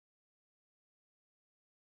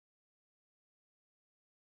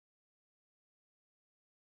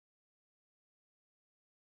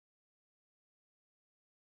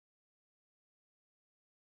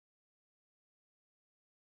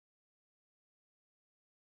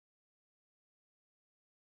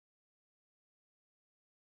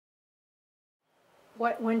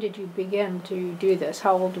When did you begin to do this?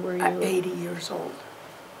 How old were you? I'm 80 years old.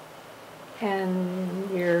 And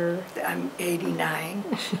I'm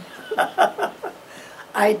 89.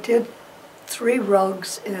 I did 3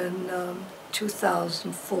 rugs in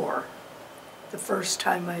 2004, the first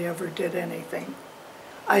time I ever did anything.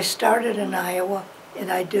 I started in Iowa,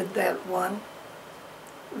 and I did that one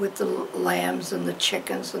with the lambs and the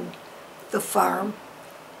chickens and the farm.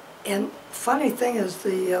 And funny thing is,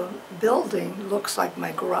 the building looks like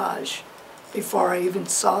my garage before I even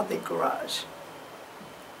saw the garage.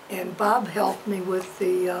 And Bob helped me with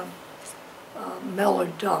the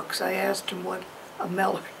Mallard ducks. I asked him what a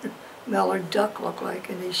Mallard duck looked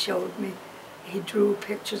like, and he showed me. He drew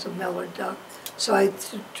pictures of Mallard duck. So I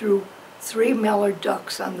drew 3 Mallard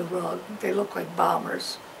ducks on the rug. They look like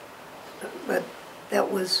bombers, but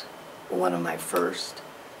that was one of my first.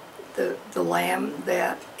 The lamb,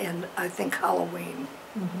 that, and I think Halloween,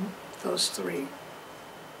 those 3.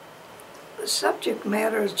 The subject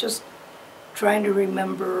matter is just trying to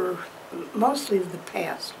remember, mostly the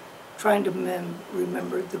past, trying to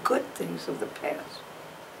remember the good things of the past.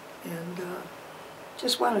 And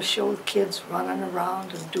just want to show the kids running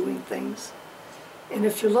around and doing things. And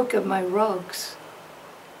if you look at my rugs,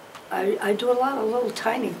 I do a lot of little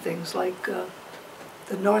tiny things, like the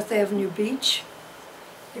North Avenue beach.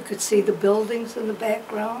 You could see the buildings in the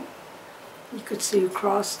background. You could see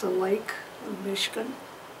across the lake in Michigan,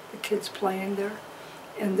 the kids playing there.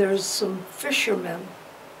 And there's some fishermen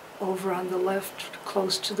over on the left,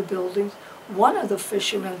 close to the buildings. One of the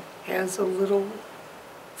fishermen has a little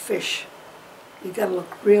fish. You gotta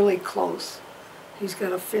look really close. He's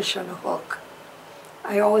got a fish on a hook.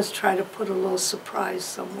 I always try to put a little surprise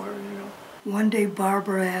somewhere, you know. One day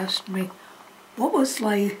Barbara asked me, what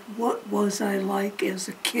was I like as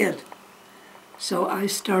a kid? So I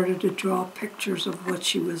started to draw pictures of what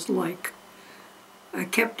she was like. I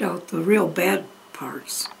kept out the real bad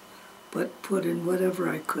parts, but put in whatever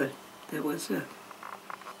I could. That was it.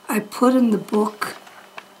 I put in the book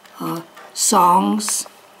songs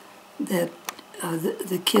that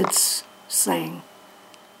the kids sang,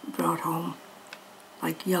 brought home,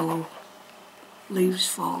 like Yellow Leaves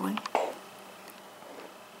Falling.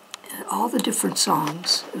 All the different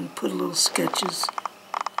songs, and put little sketches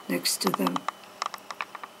next to them,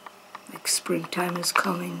 like Springtime is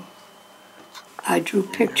Coming. I drew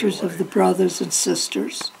pictures of the brothers and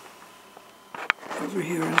sisters over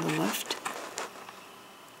here on the left.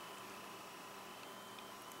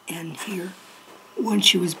 And here, when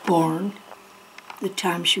she was born, the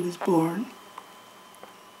time she was born,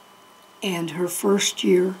 and her first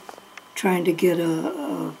year trying to get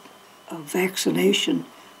a vaccination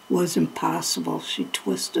was impossible. She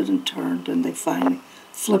twisted and turned, and they finally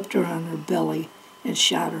flipped her on her belly and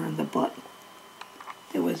shot her in the butt.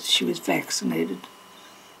 She was vaccinated.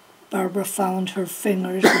 Barbara found her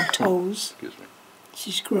fingers and toes. Excuse me.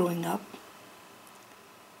 She's growing up.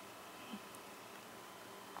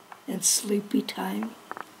 And sleepy time.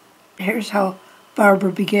 Here's how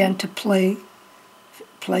Barbara began to play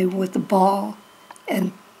with the ball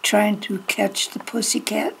and trying to catch the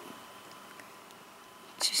pussycat.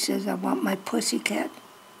 She says, I want my pussycat.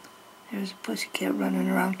 There's a pussycat running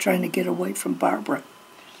around trying to get away from Barbara.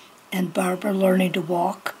 And Barbara learning to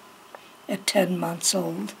walk at 10 months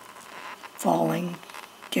old, falling,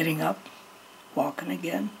 getting up, walking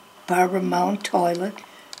again. Barbara Mound toilet.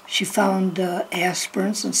 She found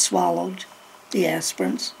aspirins and swallowed the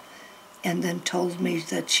aspirins, and then told me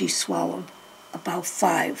that she swallowed about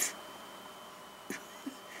 5.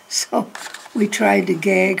 So we tried to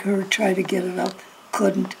gag her, tried to get it up,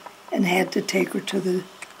 couldn't, and had to take her to the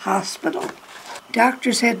hospital.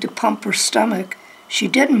 Doctors had to pump her stomach. She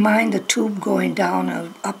didn't mind the tube going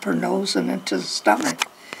down up her nose and into the stomach.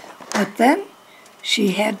 But then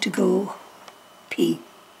she had to go pee.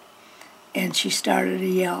 And she started to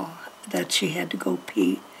yell that she had to go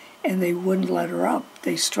pee, and they wouldn't let her up.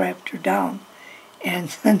 They strapped her down.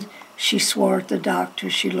 And then she swore at the doctor.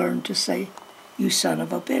 She learned to say, "You son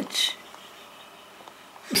of a bitch."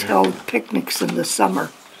 Held picnics in the summer.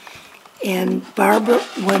 And Barbara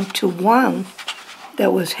went to one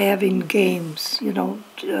that was having games, you know,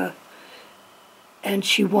 and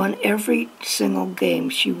she won every single game.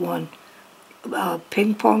 She won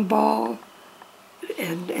ping pong ball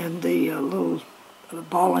and the little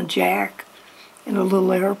ball and jack and a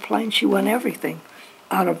little airplane. She won everything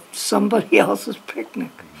out of somebody else's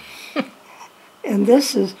picnic. And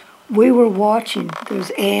we were watching.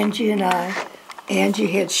 There's Angie and I. Angie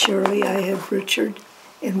had Shirley, I had Richard,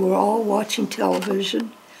 and we're all watching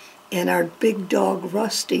television. And our big dog,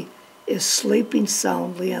 Rusty, is sleeping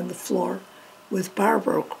soundly on the floor with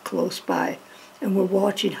Barbara close by. and we're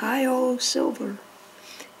watching Hi-Oh Silver.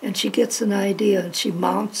 And she gets an idea, and she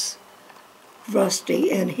mounts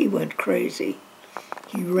Rusty, and he went crazy.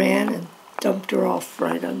 He ran and dumped her off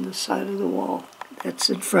right on the side of the wall. That's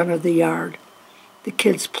in front of the yard. The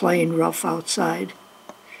kid's playing rough outside.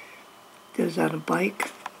 There's on a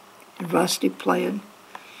bike, and Rusty playing,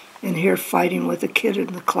 and here fighting with a kid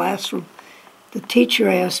in the classroom. The teacher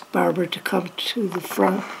asked Barbara to come to the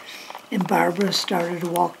front, and Barbara started to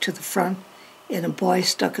walk to the front, and a boy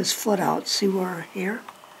stuck his foot out. See where here?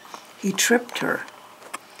 He tripped her.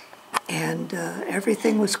 And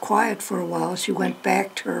everything was quiet for a while. She went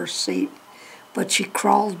back to her seat, but she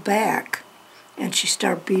crawled back, and she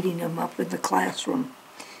started beating him up in the classroom.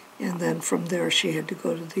 And then from there, she had to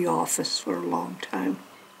go to the office for a long time.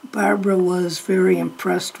 Barbara was very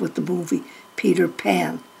impressed with the movie Peter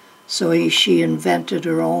Pan, so she invented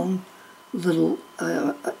her own little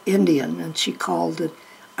Indian, and she called it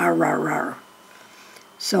RRR.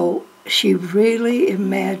 So she really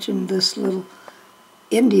imagined this little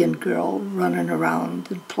Indian girl running around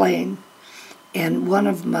and playing. And one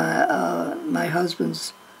of my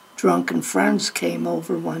husband's drunken friends came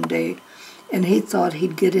over one day, and he thought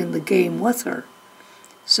he'd get in the game with her.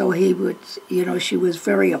 So he would, she was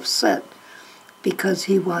very upset because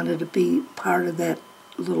he wanted to be part of that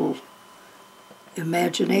little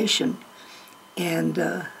imagination.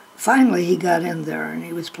 And finally he got in there, and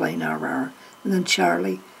he was playing RR. And then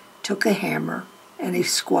Charlie took a hammer, and he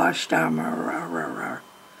squashed RR.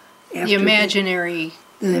 The imaginary...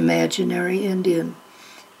 The imaginary Indian.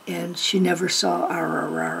 And she never saw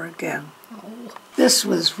RR again. Oh. This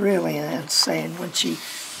was really insane when she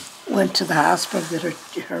went to the hospital to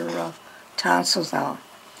get her tonsils out.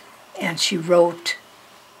 And she wrote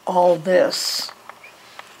all this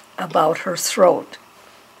about her throat.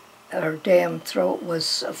 Her damn throat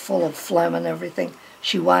was full of phlegm and everything.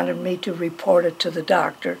 She wanted me to report it to the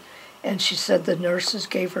doctor, and she said the nurses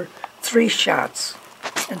gave her 3 shots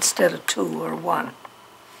instead of 2 or 1.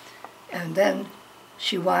 And then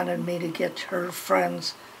she wanted me to get her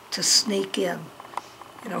friends to sneak in,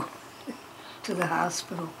 to the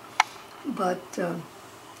hospital. But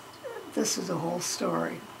this is a whole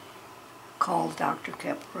story called Dr.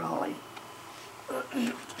 Caporelli.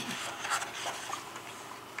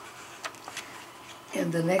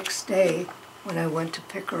 And the next day, when I went to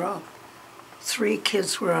pick her up, 3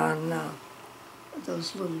 kids were on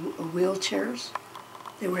those little wheelchairs.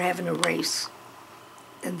 They were having a race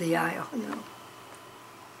in the aisle, So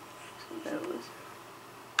that was...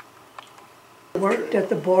 I worked at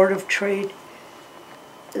the Board of Trade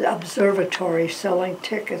Observatory selling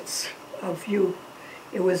tickets of view.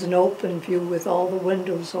 It was an open view with all the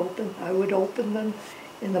windows open. I would open them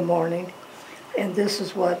in the morning, and this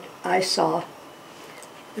is what I saw.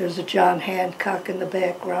 There's a John Hancock in the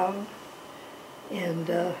background, and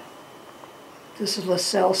this is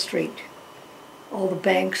LaSalle Street. All the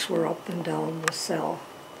banks were up and down LaSalle,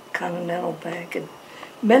 Continental Bank, and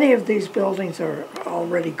many of these buildings are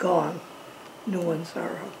already gone. New ones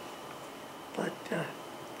are up. But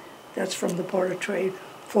that's from the Board of Trade,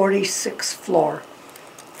 46th floor.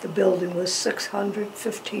 The building was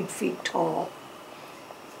 615 feet tall,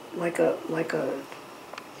 like a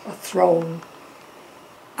throne.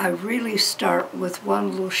 I really start with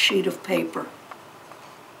one little sheet of paper,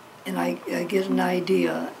 and I get an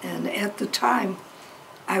idea. And at the time,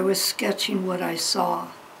 I was sketching what I saw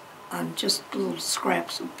on just little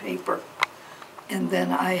scraps of paper. And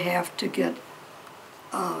then I have to get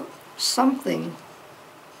something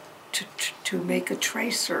to make a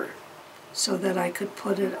tracer so that I could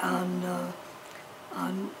put it on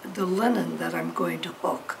the linen that I'm going to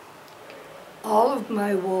hook. All of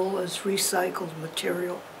my wool is recycled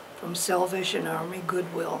material from Salvation Army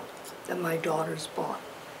Goodwill that my daughters bought.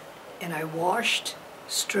 And I washed,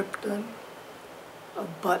 stripped them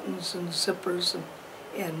of buttons and zippers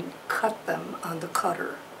and cut them on the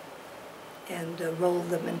cutter and rolled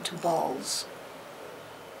them into balls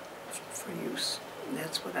for use. And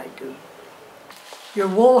that's what I do. Your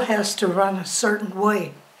wool has to run a certain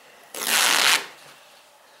way.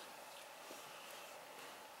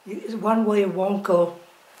 One way it won't go,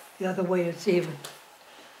 the other way it's even.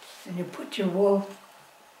 And you put your wool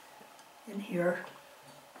in here,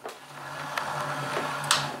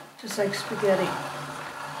 just like spaghetti.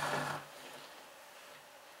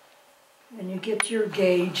 And you get your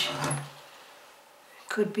gauge.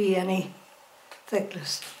 Could be any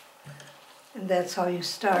thickness. And that's how you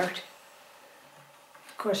start.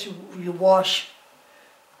 Of course, you wash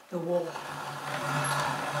the wool.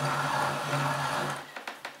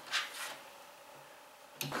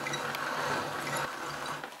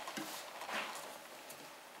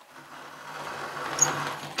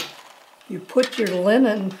 You put your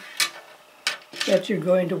linen that you're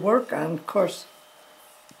going to work on. Of course,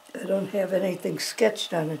 I don't have anything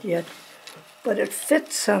sketched on it yet, but it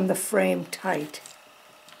fits on the frame tight,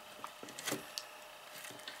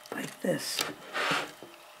 like this.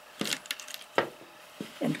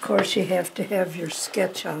 And of course you have to have your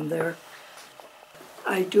sketch on there.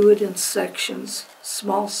 I do it in sections,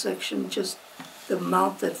 small section, just the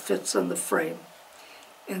amount that fits on the frame.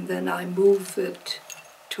 And then I move it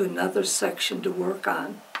to another section to work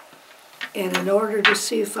on. And in order to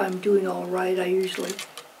see if I'm doing all right, I usually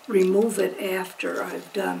remove it after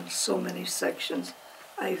I've done so many sections.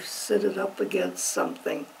 I sit it up against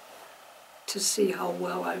something to see how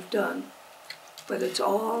well I've done. But it's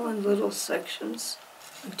all in little sections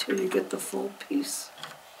until you get the full piece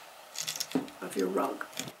of your rug.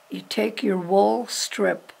 You take your wool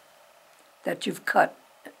strip that you've cut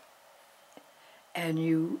and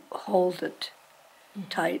you hold it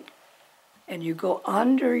tight, and you go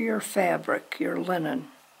under your fabric, your linen,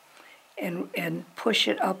 and push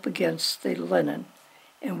it up against the linen.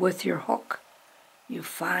 And with your hook, you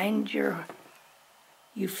feel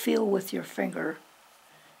with your finger,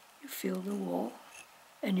 you feel the wool,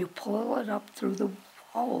 and you pull it up through the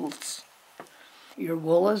holes. Your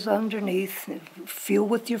wool is underneath, feel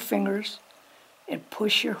with your fingers, and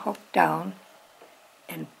push your hook down,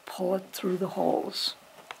 and pull it through the holes.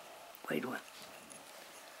 Wait a minute.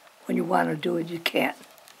 When you want to do it, you can't.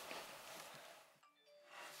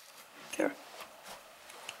 There.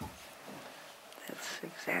 That's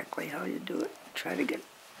exactly how you do it. Try to get.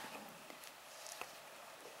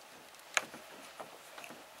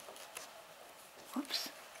 Whoops.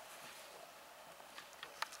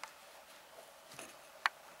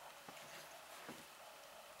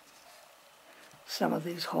 Some of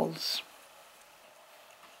these holes.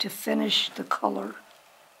 To finish the color.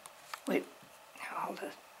 Wait, hold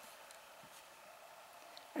it.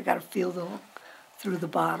 I got to feel the hook through the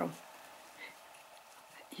bottom.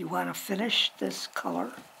 You want to finish this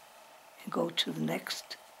color and go to the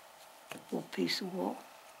next little piece of wool.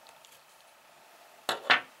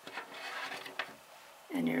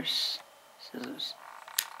 And your scissors.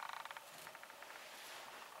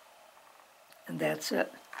 And that's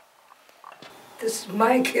it. This is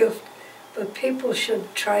my gift, but people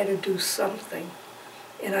should try to do something.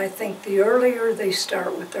 And I think the earlier they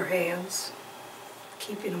start with their hands,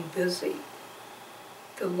 keeping them busy,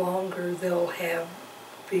 the longer they'll have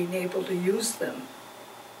being able to use them.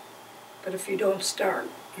 But if you don't start,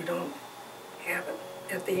 you don't have it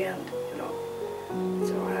at the end, you know.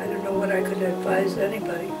 So I don't know what I could advise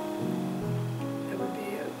anybody. That would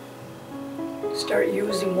be it. Start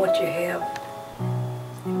using what you have.